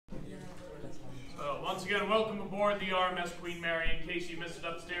again, welcome aboard the RMS Queen Mary. In case you missed it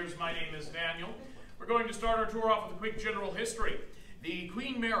upstairs, my name is Daniel. We're going to start our tour off with a quick general history. The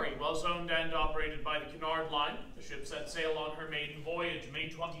Queen Mary was owned and operated by the Cunard Line. The ship set sail on her maiden voyage May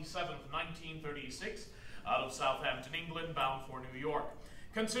 27, 1936, out of Southampton, England, bound for New York.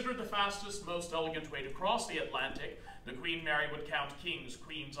 Considered the fastest, most elegant way to cross the Atlantic, the Queen Mary would count kings,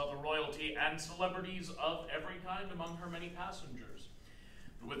 queens, other royalty, and celebrities of every kind among her many passengers.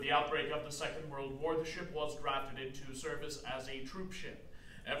 With the outbreak of the Second World War, the ship was drafted into service as a troop ship.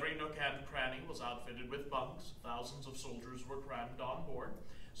 Every nook and cranny was outfitted with bunks. Thousands of soldiers were crammed on board.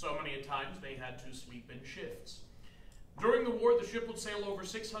 So many at times they had to sleep in shifts. During the war, the ship would sail over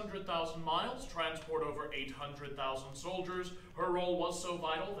 600,000 miles, transport over 800,000 soldiers. Her role was so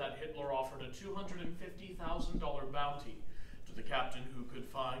vital that Hitler offered a $250,000 bounty to the captain who could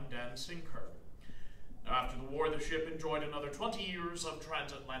find and sink her. Now, after the war, the ship enjoyed another 20 years of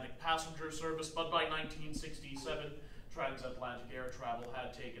transatlantic passenger service, but by 1967, transatlantic air travel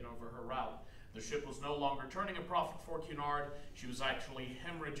had taken over her route. The ship was no longer turning a profit for Cunard. She was actually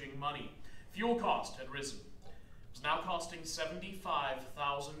hemorrhaging money. Fuel cost had risen. It was now costing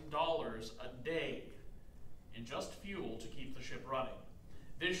 $75,000 a day in just fuel to keep the ship running.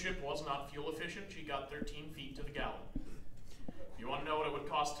 This ship was not fuel efficient. She got 13 feet to the gallon. If you want to know what it would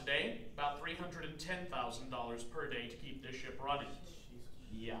cost today, about $310,000 per day to keep this ship running.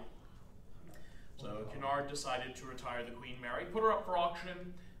 Yeah. So Cunard decided to retire the Queen Mary, put her up for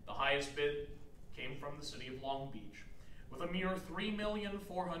auction. The highest bid came from the city of Long Beach, with a mere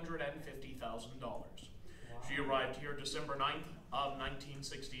 $3,450,000. She arrived here December 9th of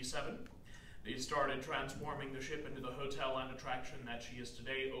 1967. They started transforming the ship into the hotel and attraction that she is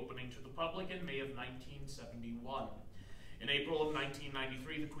today, opening to the public in May of 1971. In April of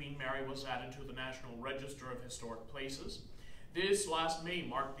 1993, the Queen Mary was added to the National Register of Historic Places. This last May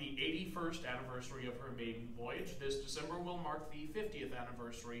marked the 81st anniversary of her maiden voyage. This December will mark the 50th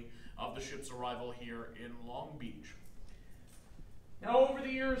anniversary of the ship's arrival here in Long Beach. Now, over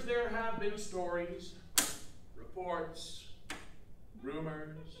the years, there have been stories, reports,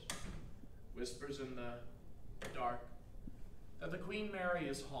 rumors, whispers in the dark, that the Queen Mary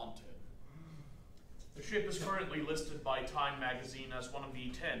is haunted. The ship is currently listed by Time magazine as one of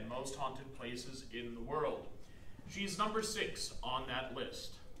the 10 most haunted places in the world. She's number 6 on that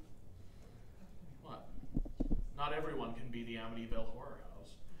list. What? Not everyone can be the Amityville Horror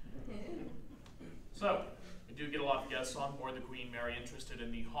House. So, we do get a lot of guests on board the Queen Mary interested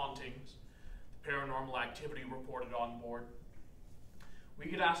in the hauntings, the paranormal activity reported on board. We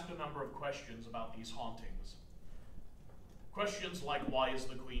get asked a number of questions about these hauntings. Questions like, why is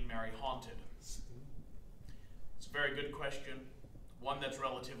the Queen Mary haunted? It's a very good question, one that's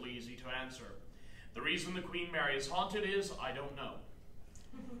relatively easy to answer. The reason the Queen Mary is haunted is, I don't know.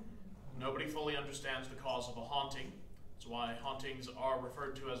 Nobody fully understands the cause of a haunting. That's why hauntings are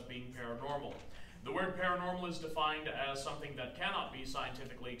referred to as being paranormal. The word paranormal is defined as something that cannot be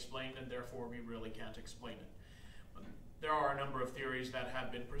scientifically explained, and therefore we really can't explain it. But there are a number of theories that have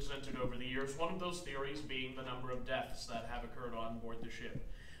been presented over the years, one of those theories being the number of deaths that have occurred on board the ship.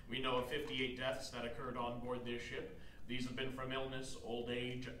 We know of 58 deaths that occurred on board this ship. These have been from illness, old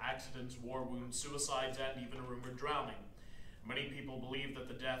age, accidents, war wounds, suicides, and even a rumored drowning. Many people believe that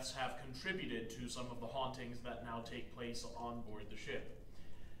the deaths have contributed to some of the hauntings that now take place on board the ship.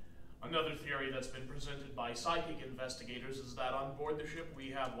 Another theory that's been presented by psychic investigators is that on board the ship we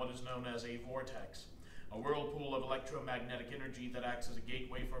have what is known as a vortex, a whirlpool of electromagnetic energy that acts as a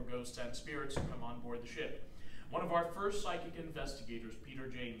gateway for ghosts and spirits to come on board the ship. One of our first psychic investigators, Peter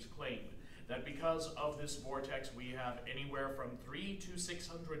James, claimed that because of this vortex, we have anywhere from 300 to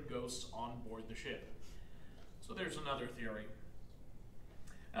 600 ghosts on board the ship. So there's another theory.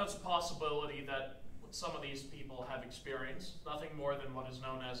 Now, it's a possibility that what some of these people have experienced, nothing more than what is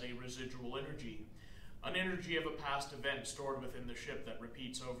known as a residual energy, an energy of a past event stored within the ship that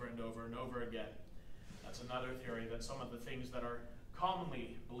repeats over and over and over again. That's another theory, that some of the things that are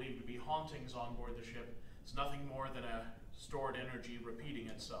commonly believed to be hauntings on board the ship is nothing more than a stored energy repeating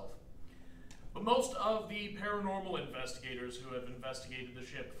itself. But most of the paranormal investigators who have investigated the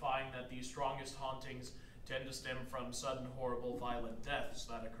ship find that the strongest hauntings tend to stem from sudden, horrible, violent deaths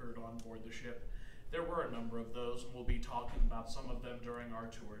that occurred on board the ship. There were a number of those, and we'll be talking about some of them during our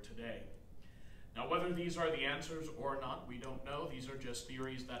tour today. Now, whether these are the answers or not, we don't know. These are just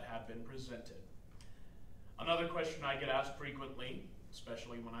theories that have been presented. Another question I get asked frequently,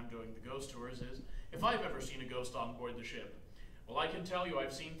 especially when I'm doing the ghost tours, is if I've ever seen a ghost on board the ship. Well, I can tell you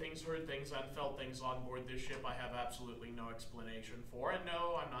I've seen things, heard things, and felt things on board this ship I have absolutely no explanation for. And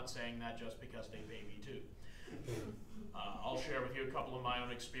no, I'm not saying that just because they pay me to. I'll share with you a couple of my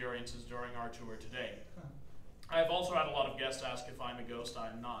own experiences during our tour today. I've also had a lot of guests ask if I'm a ghost.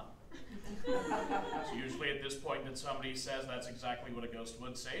 I'm not. It's usually at this point that somebody says that's exactly what a ghost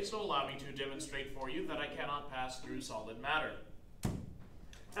would say, so allow me to demonstrate for you that I cannot pass through solid matter.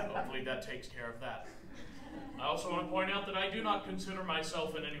 Hopefully that takes care of that. I also want to point out that I do not consider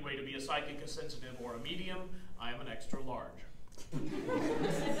myself in any way to be a psychic, a sensitive, or a medium. I am an extra large.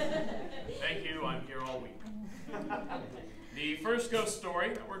 Thank you, I'm here all week. The first ghost story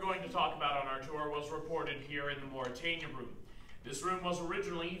that we're going to talk about on our tour was reported here in the Mauritania room. This room was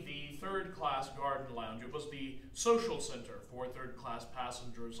originally the third-class garden lounge. It was the social center for third-class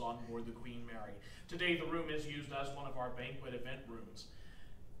passengers on board the Queen Mary. Today the room is used as one of our banquet event rooms.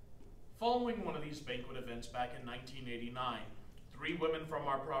 Following one of these banquet events back in 1989, 3 women from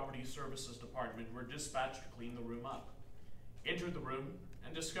our property services department were dispatched to clean the room up. Entered the room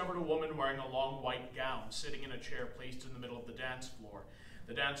and discovered a woman wearing a long white gown sitting in a chair placed in the middle of the dance floor.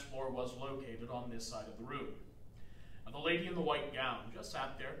 The dance floor was located on this side of the room. Now, the lady in the white gown just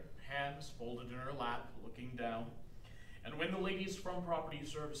sat there, hands folded in her lap, looking down. And when the ladies from property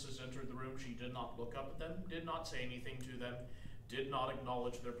services entered the room, she did not look up at them, did not say anything to them, did not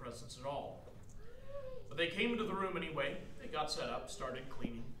acknowledge their presence at all. But they came into the room anyway. They got set up, started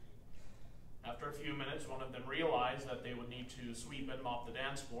cleaning. After a few minutes, one of them realized that they would need to sweep and mop the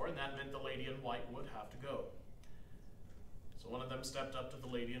dance floor, and that meant the lady in white would have to go. So one of them stepped up to the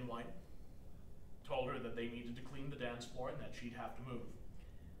lady in white, told her that they needed to clean the dance floor and that she'd have to move.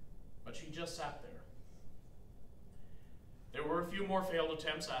 But she just sat there. There were a few more failed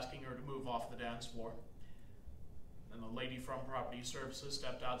attempts asking her to move off the dance floor. Then the lady from property services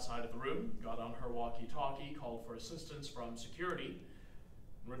stepped outside of the room, got on her walkie-talkie, called for assistance from security,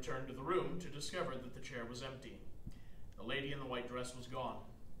 and returned to the room to discover that the chair was empty. The lady in the white dress was gone.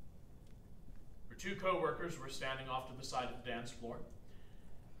 Her 2 co-workers were standing off to the side of the dance floor,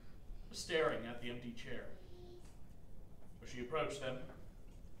 staring at the empty chair. So she approached them,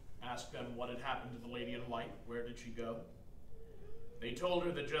 asked them what had happened to the lady in white, where did she go? They told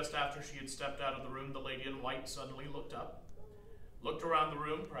her that just after she had stepped out of the room, the lady in white suddenly looked up, looked around the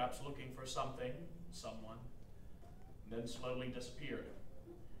room, perhaps looking for something, someone, and then slowly disappeared.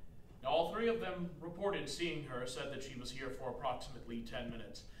 Now, all 3 of them reported seeing her, said that she was here for approximately 10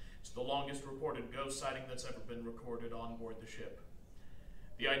 minutes. It's the longest reported ghost sighting that's ever been recorded on board the ship.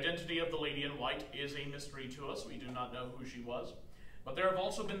 The identity of the lady in white is a mystery to us. We do not know who she was, but there have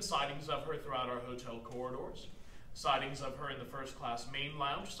also been sightings of her throughout our hotel corridors. Sightings of her in the first-class main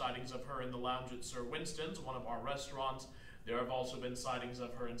lounge, sightings of her in the lounge at Sir Winston's, one of our restaurants. There have also been sightings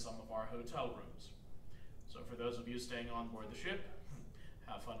of her in some of our hotel rooms. So for those of you staying on board the ship,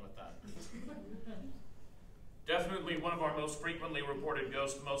 have fun with that. Definitely one of our most frequently reported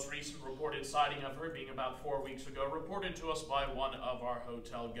ghosts, the most recent reported sighting of her being about 4 weeks ago, reported to us by one of our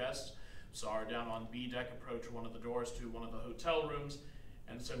hotel guests. Saw her down on B deck, approach one of the doors to one of the hotel rooms,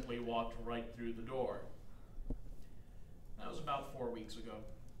 and simply walked right through the door. That was about 4 weeks ago.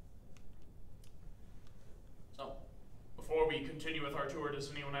 So, before we continue with our tour,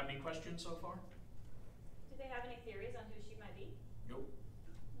 does anyone have any questions so far? Do they have any theories on who she might be? Nope.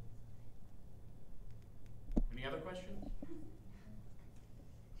 Any other questions?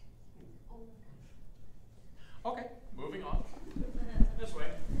 Okay, moving on. This way.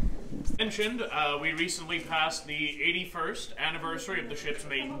 Mentioned, we recently passed the 81st anniversary of the ship's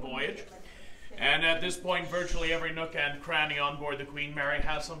maiden voyage. And at this point, virtually every nook and cranny on board the Queen Mary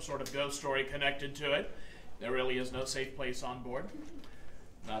has some sort of ghost story connected to it. There really is no safe place on board,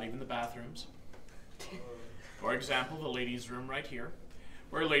 not even the bathrooms. For example, the ladies' room right here,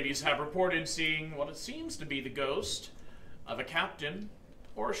 where ladies have reported seeing what it seems to be the ghost of a captain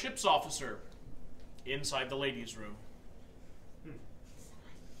or a ship's officer inside the ladies' room.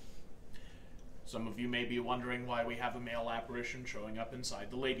 Some of you may be wondering why we have a male apparition showing up inside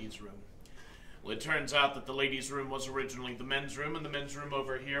the ladies' room. Well, it turns out that the ladies' room was originally the men's room, and the men's room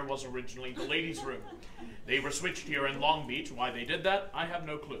over here was originally the ladies' room. They were switched here in Long Beach. Why they did that, I have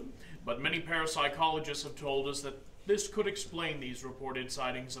no clue. But many parapsychologists have told us that this could explain these reported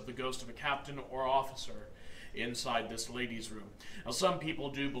sightings of the ghost of a captain or officer inside this ladies' room. Now, some people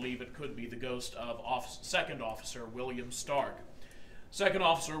do believe it could be the ghost of Second Officer William Stark. Second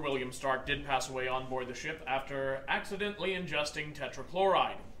Officer William Stark did pass away on board the ship after accidentally ingesting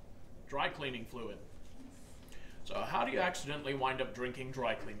tetrachloride, dry cleaning fluid. So how do you accidentally wind up drinking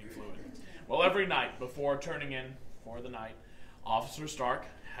dry cleaning fluid? Well, every night before turning in for the night, Officer Stark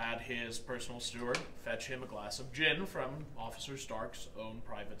had his personal steward fetch him a glass of gin from Officer Stark's own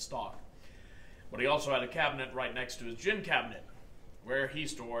private stock. But he also had a cabinet right next to his gin cabinet where he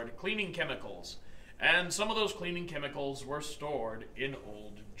stored cleaning chemicals and some of those cleaning chemicals were stored in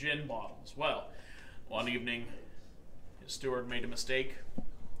old gin bottles. Well, one evening, his steward made a mistake,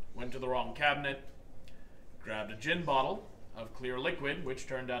 went to the wrong cabinet, grabbed a gin bottle of clear liquid, which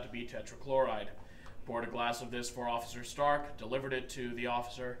turned out to be tetrachloride, poured a glass of this for Officer Stark, delivered it to the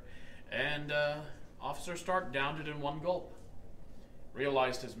officer, and Officer Stark downed it in one gulp.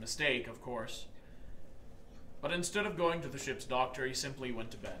 Realized his mistake, of course, but instead of going to the ship's doctor, he simply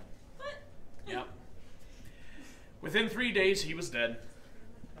went to bed. What? Yep. Within 3 days, he was dead.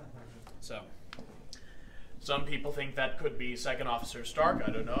 So, some people think that could be Second Officer Stark. I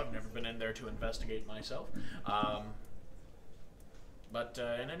don't know. I've never been in there to investigate myself. But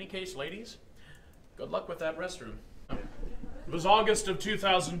in any case, ladies, good luck with that restroom. It was August of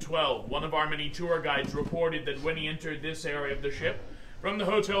 2012. One of our many tour guides reported that when he entered this area of the ship, from the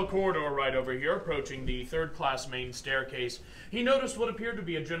hotel corridor right over here, approaching the third-class main staircase, he noticed what appeared to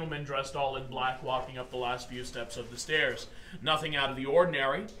be a gentleman dressed all in black walking up the last few steps of the stairs. Nothing out of the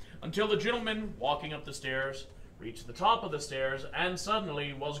ordinary, until the gentleman walking up the stairs reached the top of the stairs and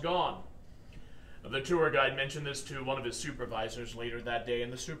suddenly was gone. The tour guide mentioned this to one of his supervisors later that day,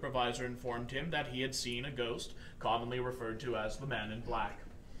 and the supervisor informed him that he had seen a ghost, commonly referred to as the Man in Black.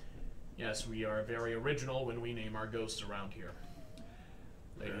 Yes, we are very original when we name our ghosts around here.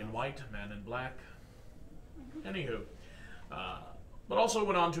 Lady in White, Man in Black. Anywho. But also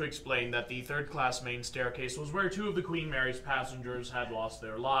went on to explain that the third-class main staircase was where two of the Queen Mary's passengers had lost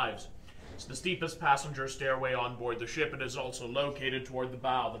their lives. It's the steepest passenger stairway on board the ship. It is also located toward the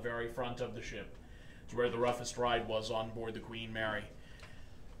bow, the very front of the ship. It's where the roughest ride was on board the Queen Mary.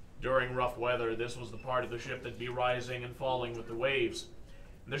 During rough weather, this was the part of the ship that'd be rising and falling with the waves.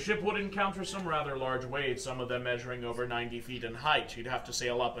 The ship would encounter some rather large waves, some of them measuring over 90 feet in height. You'd have to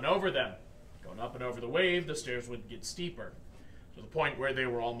sail up and over them. Going up and over the wave, the stairs would get steeper, to the point where they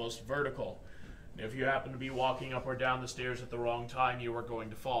were almost vertical. And if you happened to be walking up or down the stairs at the wrong time, you were going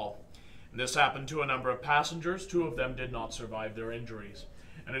to fall. And this happened to a number of passengers. 2 of them did not survive their injuries.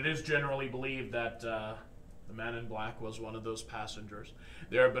 And it is generally believed that the Man in Black was one of those passengers.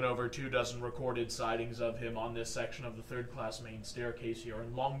 There have been over 24 recorded sightings of him on this section of the third-class main staircase here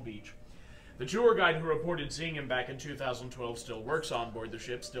in Long Beach. The tour guide who reported seeing him back in 2012 still works on board the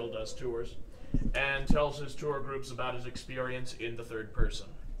ship, still does tours, and tells his tour groups about his experience in the third person.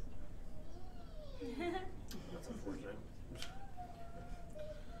 That's unfortunate.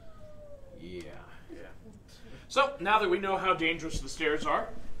 Yeah. So, now that we know how dangerous the stairs are,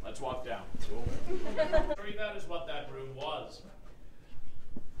 let's walk down. Cool. That is what that room was.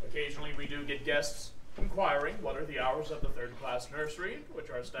 Occasionally we do get guests inquiring what are the hours of the third-class nursery, which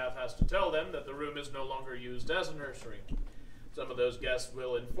our staff has to tell them that the room is no longer used as a nursery. Some of those guests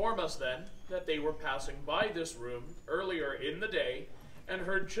will inform us then that they were passing by this room earlier in the day and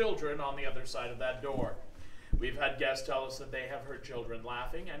heard children on the other side of that door. We've had guests tell us that they have heard children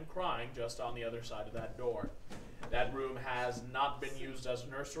laughing and crying just on the other side of that door. That room has not been used as a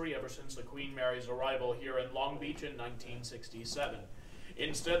nursery ever since the Queen Mary's arrival here in Long Beach in 1967.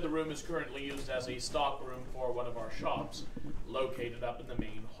 Instead, the room is currently used as a stock room for one of our shops, located up in the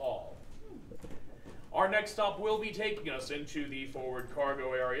main hall. Our next stop will be taking us into the forward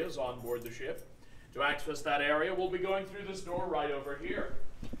cargo areas on board the ship. To access that area, we'll be going through this door right over here.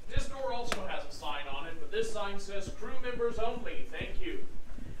 This door also has a sign on it, but this sign says crew members only. Thank you.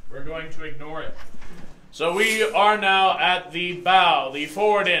 We're going to ignore it. So we are now at the bow, the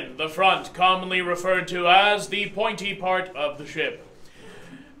forward end, the front, commonly referred to as the pointy part of the ship.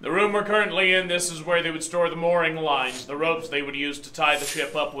 The room we're currently in, this is where they would store the mooring lines, the ropes they would use to tie the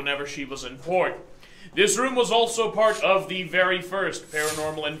ship up whenever she was in port. This room was also part of the very first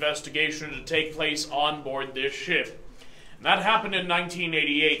paranormal investigation to take place on board this ship. And that happened in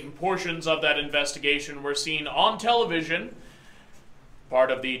 1988, and portions of that investigation were seen on television, part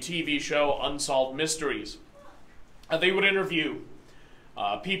of the TV show Unsolved Mysteries. They would interview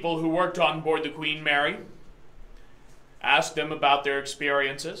people who worked on board the Queen Mary, ask them about their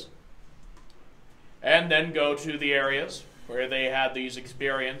experiences, and then go to the areas where they had these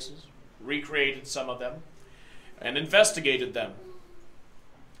experiences, recreated some of them, and investigated them.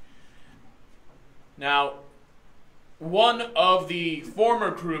 Now, one of the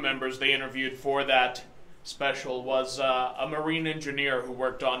former crew members they interviewed for that special was a marine engineer who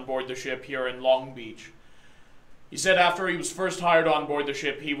worked on board the ship here in Long Beach. He said after he was first hired on board the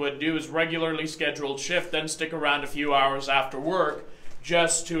ship, he would do his regularly scheduled shift, then stick around a few hours after work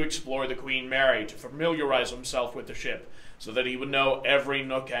just to explore the Queen Mary, to familiarize himself with the ship, so that he would know every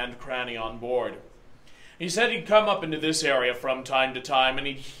nook and cranny on board. He said he'd come up into this area from time to time and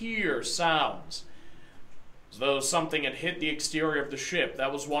he'd hear sounds, as though something had hit the exterior of the ship.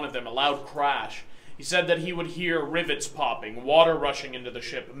 That was one of them, a loud crash. He said that he would hear rivets popping, water rushing into the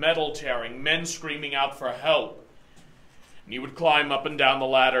ship, metal tearing, men screaming out for help. And he would climb up and down the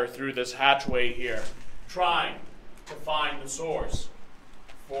ladder through this hatchway here, trying to find the source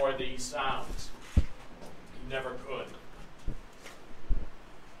for these sounds. He never could.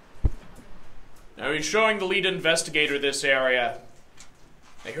 Now he's showing the lead investigator this area.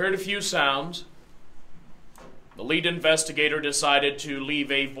 They heard a few sounds. The lead investigator decided to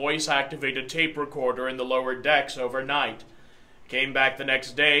leave a voice-activated tape recorder in the lower decks overnight. Came back the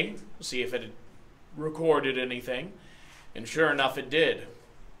next day to see if it had recorded anything, and sure enough it did.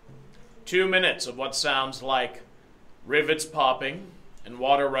 2 minutes of what sounds like rivets popping and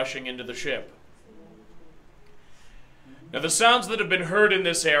water rushing into the ship. Now the sounds that have been heard in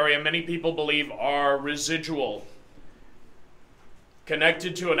this area, many people believe are residual,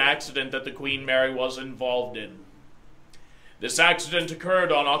 connected to an accident that the Queen Mary was involved in. This accident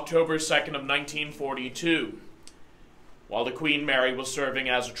occurred on October 2nd of 1942, while the Queen Mary was serving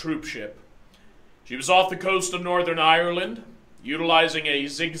as a troop ship. She was off the coast of Northern Ireland, utilizing a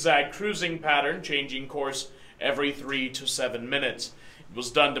zigzag cruising pattern, changing course every 3 to 7 minutes. It was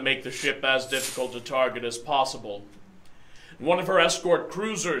done to make the ship as difficult to target as possible. One of her escort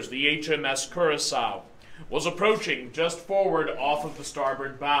cruisers, the HMS Curaçao, was approaching just forward off of the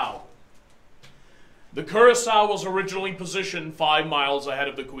starboard bow. The Curaçao was originally positioned 5 miles ahead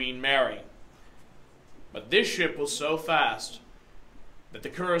of the Queen Mary. But this ship was so fast that the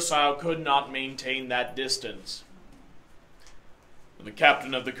Curaçao could not maintain that distance. The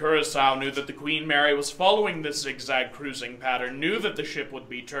captain of the Curaçao knew that the Queen Mary was following this zigzag cruising pattern, knew that the ship would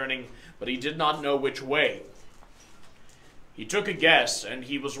be turning, but he did not know which way. He took a guess, and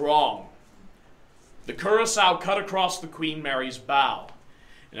he was wrong. The Curaçao cut across the Queen Mary's bow,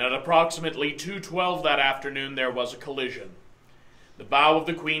 and at approximately 2:12 that afternoon there was a collision. The bow of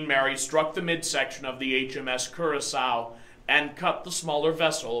the Queen Mary struck the midsection of the HMS Curaçao and cut the smaller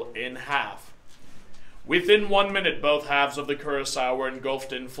vessel in half. Within 1 minute, both halves of the Curaçao were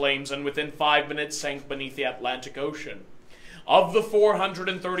engulfed in flames, and within 5 minutes sank beneath the Atlantic Ocean. Of the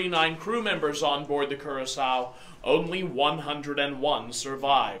 439 crew members on board the Curaçao, only 101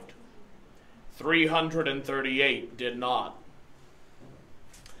 survived. 338 did not.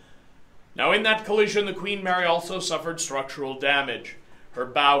 Now in that collision, the Queen Mary also suffered structural damage. Her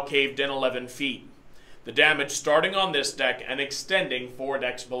bow caved in 11 feet. The damage starting on this deck and extending 4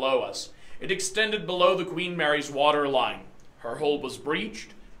 decks below us. It extended below the Queen Mary's water line. Her hull was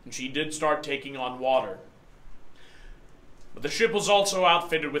breached, and she did start taking on water. But the ship was also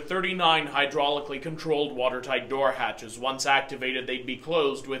outfitted with 39 hydraulically controlled watertight door hatches. Once activated, they'd be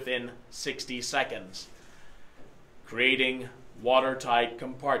closed within 60 seconds, creating watertight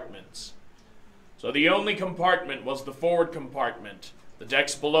compartments. So the only compartment was the forward compartment. The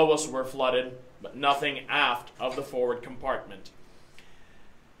decks below us were flooded, but nothing aft of the forward compartment.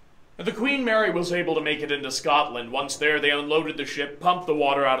 The Queen Mary was able to make it into Scotland. Once there, they unloaded the ship, pumped the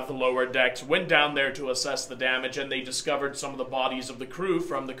water out of the lower decks, went down there to assess the damage, and they discovered some of the bodies of the crew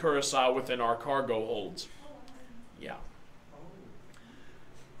from the Curaçao within our cargo holds. Yeah.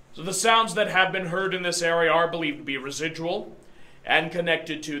 So the sounds that have been heard in this area are believed to be residual and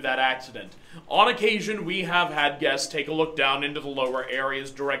connected to that accident. On occasion, we have had guests take a look down into the lower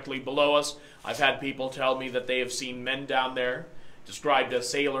areas directly below us. I've had people tell me that they have seen men down there, described as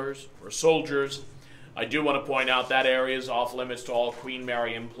sailors or soldiers. I do want to point out that area is off limits to all Queen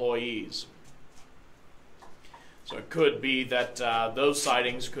Mary employees. So it could be that those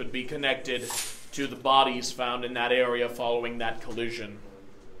sightings could be connected to the bodies found in that area following that collision.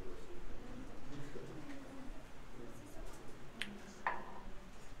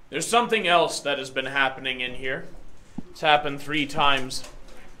 There's something else that has been happening in here. It's happened 3 times.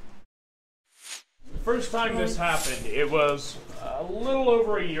 The first time this happened, it was a little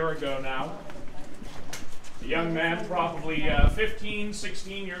over a year ago now. A young man, probably 15,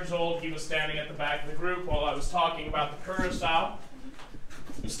 16 years old, he was standing at the back of the group while I was talking about the Curaçao.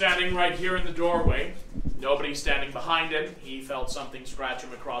 He was standing right here in the doorway. Nobody standing behind him. He felt something scratch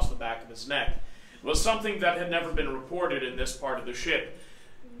him across the back of his neck. It was something that had never been reported in this part of the ship.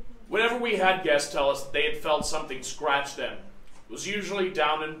 Whenever we had guests tell us that they had felt something scratch them, it was usually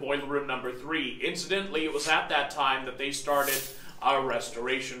down in boiler room number 3. Incidentally, it was at that time that they started our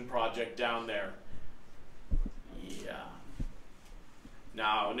restoration project down there. Yeah.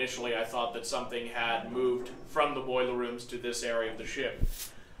 Now, initially I thought that something had moved from the boiler rooms to this area of the ship.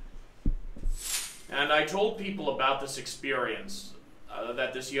 And I told people about this experience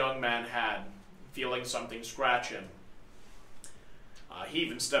that this young man had, feeling something scratch him. He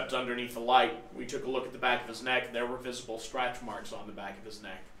even stepped underneath the light. We took a look at the back of his neck, and there were visible scratch marks on the back of his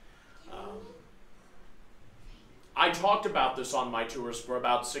neck. I talked about this on my tours for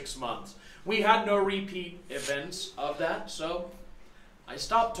about 6 months. We had no repeat events of that, so I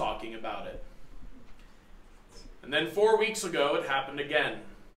stopped talking about it. And then 4 weeks ago, it happened again.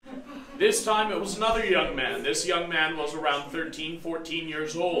 This time, it was another young man. This young man was around 13, 14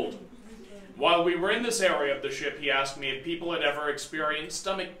 years old. While we were in this area of the ship, he asked me if people had ever experienced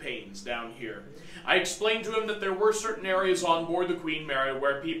stomach pains down here. I explained to him that there were certain areas on board the Queen Mary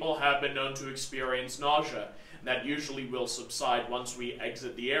where people have been known to experience nausea. That usually will subside once we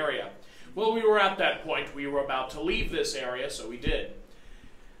exit the area. Well, we were at that point. We were about to leave this area, so we did.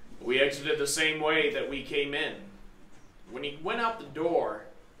 We exited the same way that we came in. When he went out the door,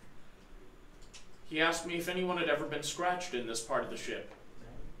 he asked me if anyone had ever been scratched in this part of the ship.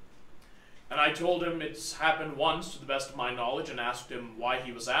 And I told him it's happened once, to the best of my knowledge, and asked him why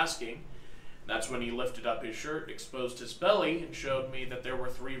he was asking. That's when he lifted up his shirt, exposed his belly, and showed me that there were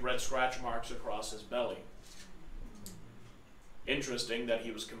 3 red scratch marks across his belly. Interesting that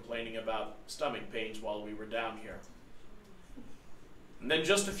he was complaining about stomach pains while we were down here. And then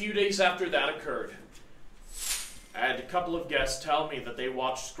just a few days after that occurred, I had a couple of guests tell me that they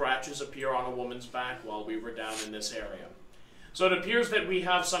watched scratches appear on a woman's back while we were down in this area. So it appears that we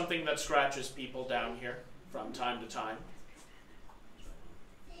have something that scratches people down here from time to time.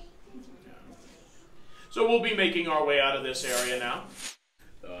 So we'll be making our way out of this area now.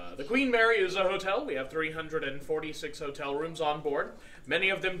 The Queen Mary is a hotel. We have 346 hotel rooms on board. Many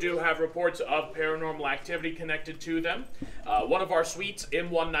of them do have reports of paranormal activity connected to them. One of our suites,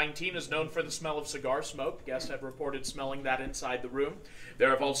 M119, is known for the smell of cigar smoke. Guests have reported smelling that inside the room. There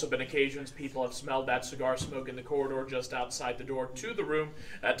have also been occasions people have smelled that cigar smoke in the corridor just outside the door to the room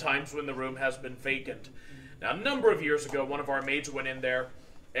at times when the room has been vacant. Now, a number of years ago, one of our maids went in there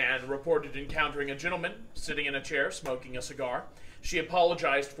and reported encountering a gentleman sitting in a chair smoking a cigar. She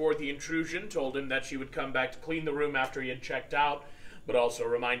apologized for the intrusion, told him that she would come back to clean the room after he had checked out, but also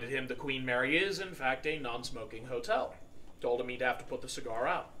reminded him the Queen Mary is, in fact, a non-smoking hotel. Told him he'd have to put the cigar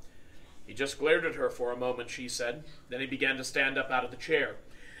out. He just glared at her for a moment, she said. Then he began to stand up out of the chair.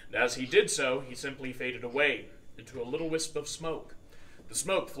 And as he did so, he simply faded away into a little wisp of smoke. The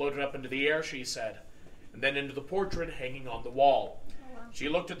smoke floated up into the air, she said, and then into the portrait hanging on the wall. She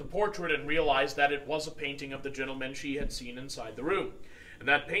looked at the portrait and realized that it was a painting of the gentleman she had seen inside the room. And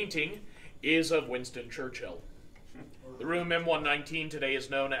that painting is of Winston Churchill. The room M119 today is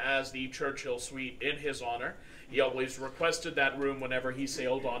known as the Churchill Suite in his honor. He always requested that room whenever he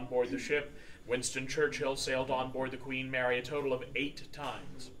sailed on board the ship. Winston Churchill sailed on board the Queen Mary a total of 8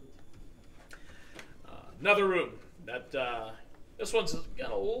 times. Another room that this one's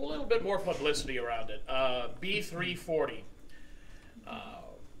got a little bit more publicity around it. B340.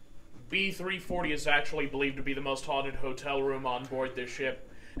 B340 is actually believed to be the most haunted hotel room on board this ship.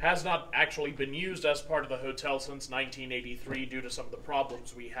 Has not actually been used as part of the hotel since 1983 due to some of the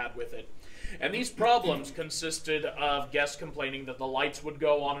problems we had with it. And these problems consisted of guests complaining that the lights would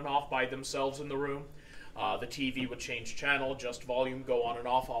go on and off by themselves in the room. The TV would change channel, adjust volume, go on and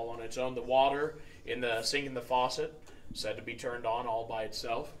off all on its own. The water in the sink and the faucet said to be turned on all by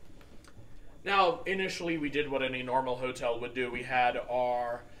itself. Now, initially we did what any normal hotel would do. We had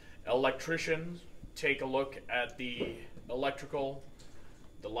our electricians take a look at the electrical,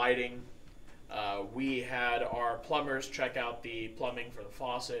 the lighting. We had our plumbers check out the plumbing for the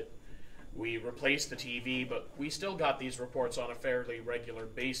faucet. We replaced the TV, but we still got these reports on a fairly regular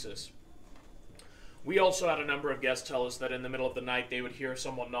basis. We also had a number of guests tell us that in the middle of the night they would hear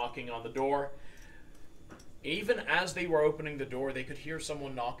someone knocking on the door. Even as they were opening the door, they could hear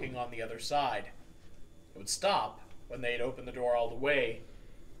someone knocking on the other side. It would stop when they had opened the door all the way,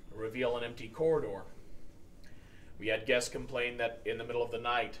 and reveal an empty corridor. We had guests complain that in the middle of the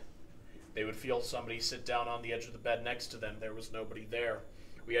night, they would feel somebody sit down on the edge of the bed next to them. There was nobody there.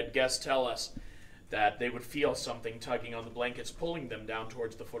 We had guests tell us that they would feel something tugging on the blankets, pulling them down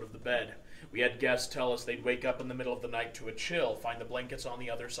towards the foot of the bed. We had guests tell us they'd wake up in the middle of the night to a chill, find the blankets on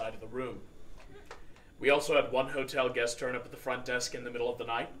the other side of the room. We also had one hotel guest turn up at the front desk in the middle of the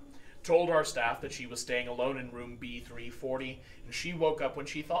night, told our staff that she was staying alone in room B340, and she woke up when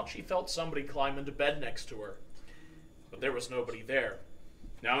she thought she felt somebody climb into bed next to her. But there was nobody there.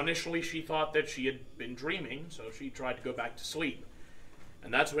 Now initially she thought that she had been dreaming, so she tried to go back to sleep.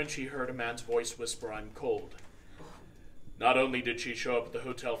 And that's when she heard a man's voice whisper, "I'm cold." Not only did she show up at the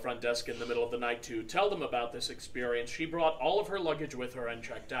hotel front desk in the middle of the night to tell them about this experience, she brought all of her luggage with her and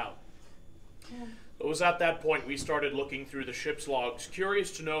checked out. It was at that point we started looking through the ship's logs,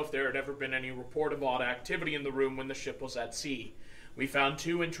 curious to know if there had ever been any report of odd activity in the room when the ship was at sea. We found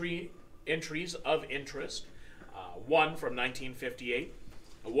 2 entries of interest, one from 1958,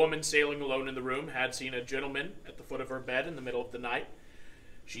 A woman sailing alone in the room had seen a gentleman at the foot of her bed in the middle of the night.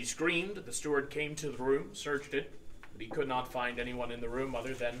 She screamed. The steward came to the room, searched it, but he could not find anyone in the room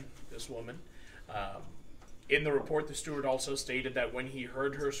other than this woman. In the report, the steward also stated that when he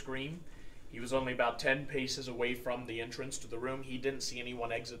heard her scream, he was only about 10 paces away from the entrance to the room. He didn't see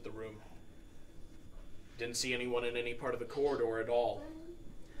anyone exit the room. Didn't see anyone in any part of the corridor at all.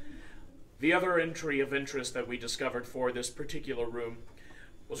 The other entry of interest that we discovered for this particular room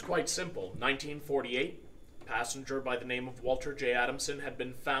was quite simple. 1948, a passenger by the name of Walter J. Adamson had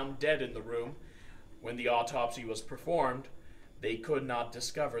been found dead in the room. When the autopsy was performed, they could not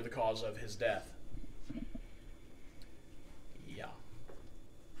discover the cause of his death. Yeah.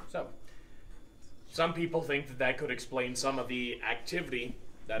 So, some people think that that could explain some of the activity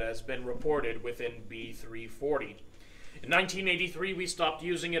that has been reported within B340. In 1983, we stopped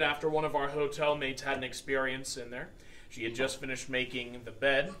using it after one of our hotel mates had an experience in there. She had just finished making the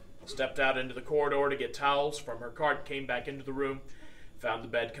bed, stepped out into the corridor to get towels from her cart, came back into the room, found the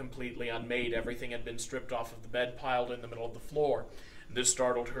bed completely unmade. Everything had been stripped off of the bed, piled in the middle of the floor. This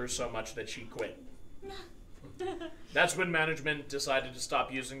startled her so much that she quit. That's when management decided to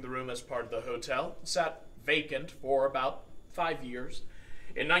stop using the room as part of the hotel. It sat vacant for about 5 years.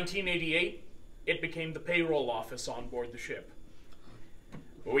 In 1988, it became the payroll office on board the ship.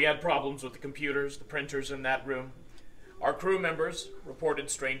 But we had problems with the computers, the printers in that room. Our crew members reported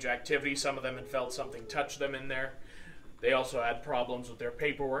strange activity. Some of them had felt something touch them in there. They also had problems with their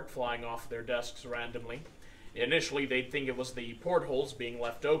paperwork flying off their desks randomly. Initially, they'd think it was the portholes being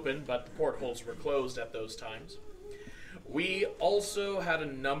left open, but the portholes were closed at those times. We also had a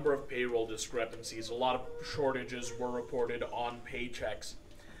number of payroll discrepancies. A lot of shortages were reported on paychecks.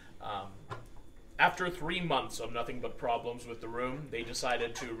 After 3 months of nothing but problems with the room, they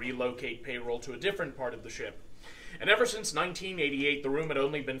decided to relocate payroll to a different part of the ship. And ever since 1988, the room had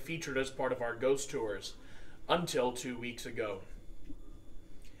only been featured as part of our ghost tours, until 2 weeks ago,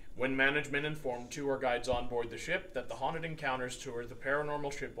 when management informed tour guides on board the ship that the Haunted Encounters tour, the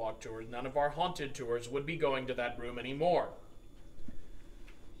Paranormal Shipwalk tours, none of our haunted tours would be going to that room anymore.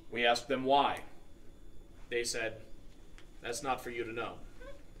 We asked them why. They said, "That's not for you to know."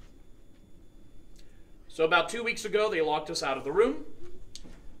 So about 2 weeks ago, they locked us out of the room,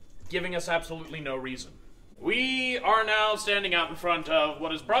 giving us absolutely no reason. We are now standing out in front of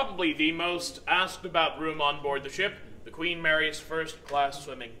what is probably the most asked about room on board the ship, the Queen Mary's first-class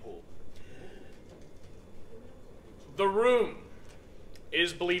swimming pool. The room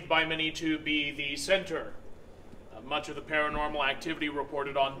is believed by many to be the center of much of the paranormal activity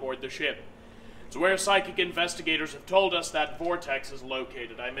reported on board the ship. It's where psychic investigators have told us that vortex is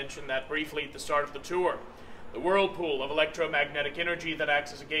located. I mentioned that briefly at the start of the tour. The whirlpool of electromagnetic energy that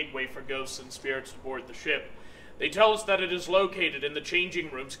acts as a gateway for ghosts and spirits aboard the ship. They tell us that it is located in the changing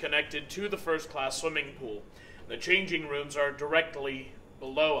rooms connected to the first-class swimming pool. The changing rooms are directly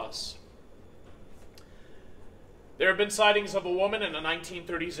below us. There have been sightings of a woman in a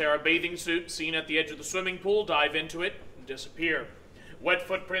 1930s-era bathing suit seen at the edge of the swimming pool, dive into it, and disappear. Wet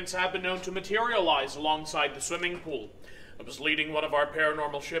footprints have been known to materialize alongside the swimming pool. I was leading one of our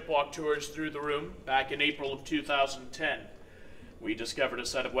paranormal shipwalk tours through the room back in April of 2010. We discovered a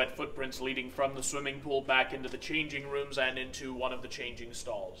set of wet footprints leading from the swimming pool back into the changing rooms and into one of the changing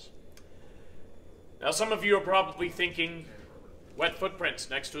stalls. Now, some of you are probably thinking, wet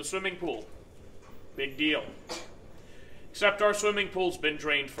footprints next to a swimming pool. Big deal. Except our swimming pool's been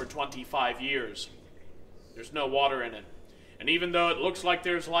drained for 25 years. There's no water in it. And even though it looks like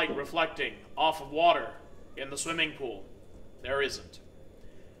there's light reflecting off of water in the swimming pool, there isn't.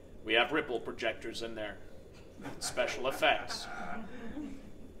 We have ripple projectors in there. Special effects.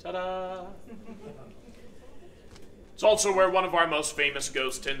 Ta-da! It's also where one of our most famous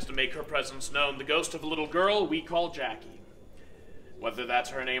ghosts tends to make her presence known. The ghost of a little girl we call Jackie. Whether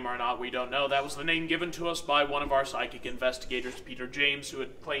that's her name or not, we don't know. That was the name given to us by one of our psychic investigators, Peter James, who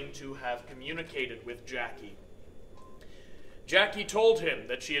had claimed to have communicated with Jackie. Jackie told him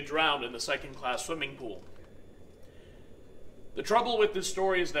that she had drowned in the second-class swimming pool. The trouble with this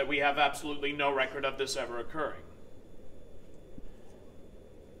story is that we have absolutely no record of this ever occurring.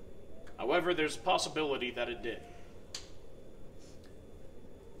 However, there's a possibility that it did.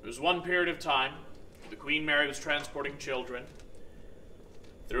 There was one period of time the Queen Mary was transporting children.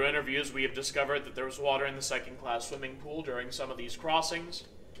 Through interviews, we have discovered that there was water in the second-class swimming pool during some of these crossings.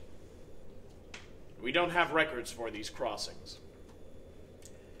 We don't have records for these crossings.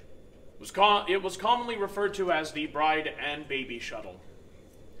 It was commonly referred to as the Bride and Baby Shuttle.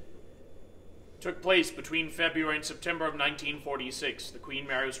 It took place between February and September of 1946. The Queen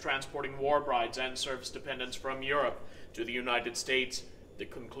Mary was transporting war brides and service dependents from Europe to the United States. the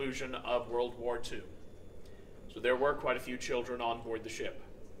conclusion of World War II. So there were quite a few children on board the ship.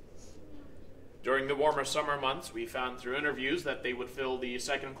 During the warmer summer months, we found through interviews that they would fill the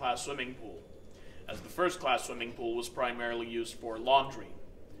second-class swimming pool, as the first-class swimming pool was primarily used for laundry.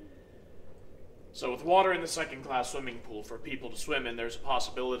 So with water in the second-class swimming pool for people to swim in, there's a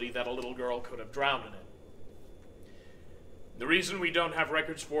possibility that a little girl could have drowned in it. The reason we don't have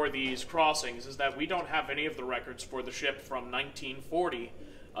records for these crossings is that we don't have any of the records for the ship from 1940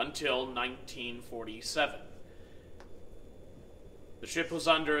 until 1947. The ship was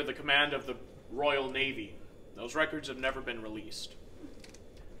under the command of the Royal Navy. Those records have never been released,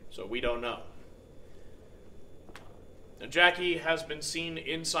 so we don't know. Now, Jackie has been seen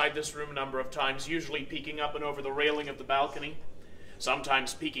inside this room a number of times, usually peeking up and over the railing of the balcony,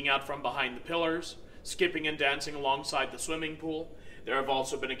 sometimes peeking out from behind the pillars, skipping and dancing alongside the swimming pool. There have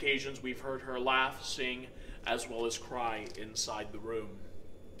also been occasions we've heard her laugh, sing, as well as cry inside the room.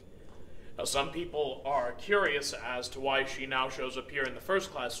 Now, some people are curious as to why she now shows up here in the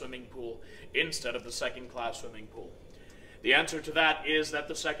first-class swimming pool instead of the second-class swimming pool. The answer to that is that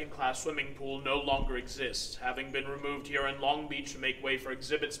the second-class swimming pool no longer exists, having been removed here in Long Beach to make way for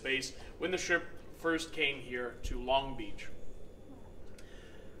exhibit space when the ship first came here to Long Beach.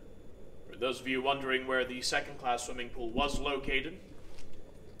 For those of you wondering where the second-class swimming pool was located,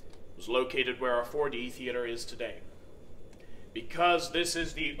 it was located where our 4D theater is today. Because this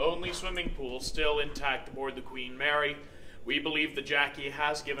is the only swimming pool still intact aboard the Queen Mary, we believe that Jackie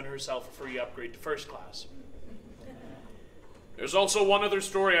has given herself a free upgrade to first class. There's also one other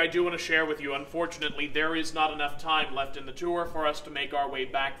story I do want to share with you. Unfortunately, there is not enough time left in the tour for us to make our way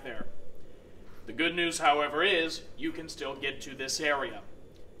back there. The good news, however, is you can still get to this area.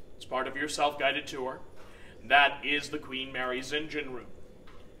 It's part of your self-guided tour. That is the Queen Mary's engine room.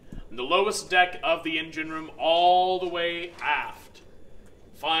 On the lowest deck of the engine room, all the way aft,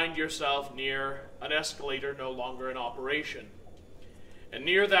 find yourself near an escalator no longer in operation. And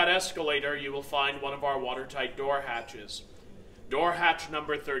near that escalator, you will find one of our watertight door hatches. Door hatch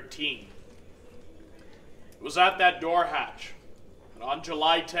number 13. It was at that door hatch that on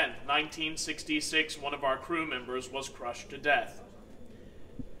July 10th, 1966, one of our crew members was crushed to death.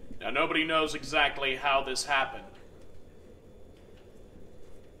 Now, nobody knows exactly how this happened.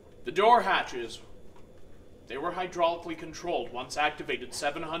 The door hatches, they were hydraulically controlled. Once activated,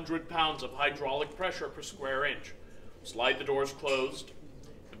 700 pounds of hydraulic pressure per square inch. Slide the doors closed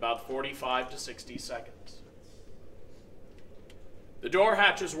in about 45 to 60 seconds. The door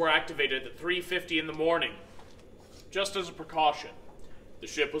hatches were activated at 3:50 in the morning, just as a precaution. The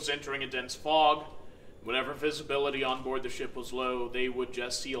ship was entering a dense fog. Whenever visibility on board the ship was low, they would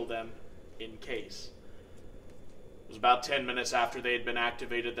just seal them in case. It was about 10 minutes after they had been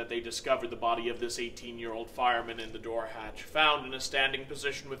activated that they discovered the body of this 18-year-old fireman in the door hatch, found in a standing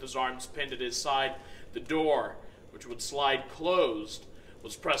position with his arms pinned at his side. The door, which would slide closed,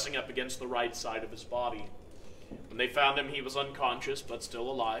 was pressing up against the right side of his body. When they found him, he was unconscious but still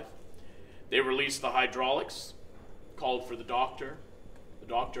alive. They released the hydraulics, called for the doctor. The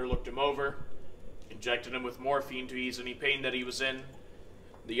doctor looked him over, injected him with morphine to ease any pain that he was in.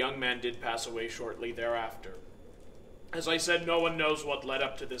 The young man did pass away shortly thereafter. As I said, no one knows what led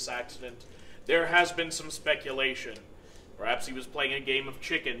up to this accident. There has been some speculation. Perhaps he was playing a game of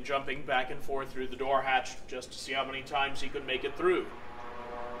chicken, jumping back and forth through the door hatch just to see how many times he could make it through.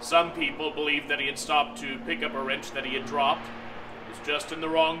 Some people believe that he had stopped to pick up a wrench that he had dropped. It was just in the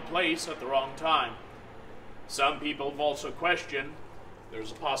wrong place at the wrong time. Some people have also questioned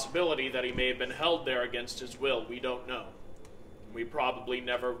there's a possibility that he may have been held there against his will. We don't know. We probably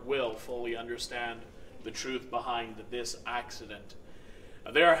never will fully understand the truth behind this accident.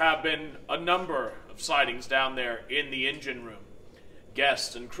 There have been a number of sightings down there in the engine room.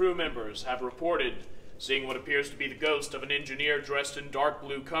 Guests and crew members have reported seeing what appears to be the ghost of an engineer dressed in dark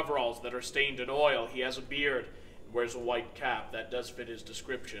blue coveralls that are stained in oil. He has a beard and wears a white cap. That does fit his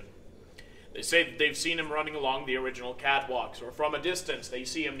description. They say that they've seen him running along the original catwalks, or from a distance they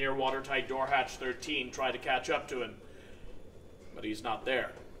see him near watertight door hatch 13, try to catch up to him, but he's not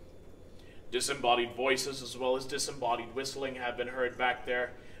there. Disembodied voices as well as disembodied whistling have been heard back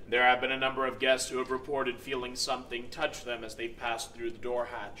there. There have been a number of guests who have reported feeling something touch them as they passed through the door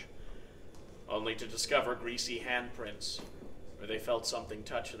hatch, only to discover greasy handprints where they felt something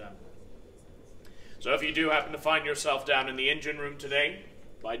touch them. So if you do happen to find yourself down in the engine room today,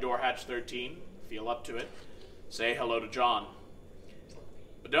 by door hatch 13, feel up to it, say hello to John.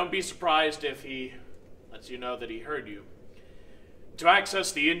 But don't be surprised if he lets you know that he heard you. To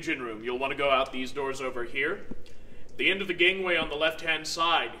access the engine room, you'll want to go out these doors over here. At the end of the gangway on the left-hand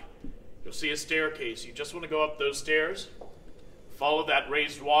side, you'll see a staircase. You just want to go up those stairs, Follow that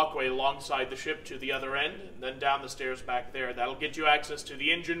raised walkway alongside the ship to the other end, and then down the stairs back there. That'll get you access to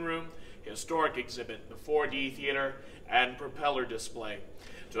the engine room, historic exhibit, the 4D theater, and propeller display.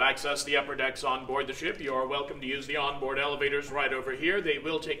 To access the upper decks on board the ship, you are welcome to use the onboard elevators right over here. They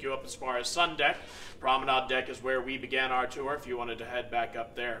will take you up as far as Sun Deck. Promenade Deck is where we began our tour if you wanted to head back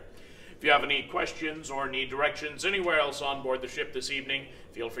up there. If you have any questions or need directions anywhere else on board the ship this evening,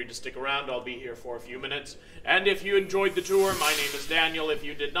 feel free to stick around. I'll be here for a few minutes. And if you enjoyed the tour, my name is Daniel. If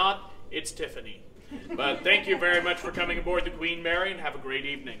you did not, it's Tiffany. But thank you very much for coming aboard the Queen Mary, and have a great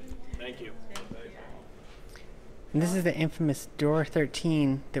evening. Thank you. And this is the infamous Door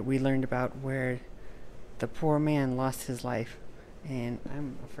 13 that we learned about, where the poor man lost his life. And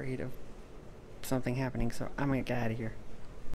I'm afraid of something happening, so I'm going to get out of here.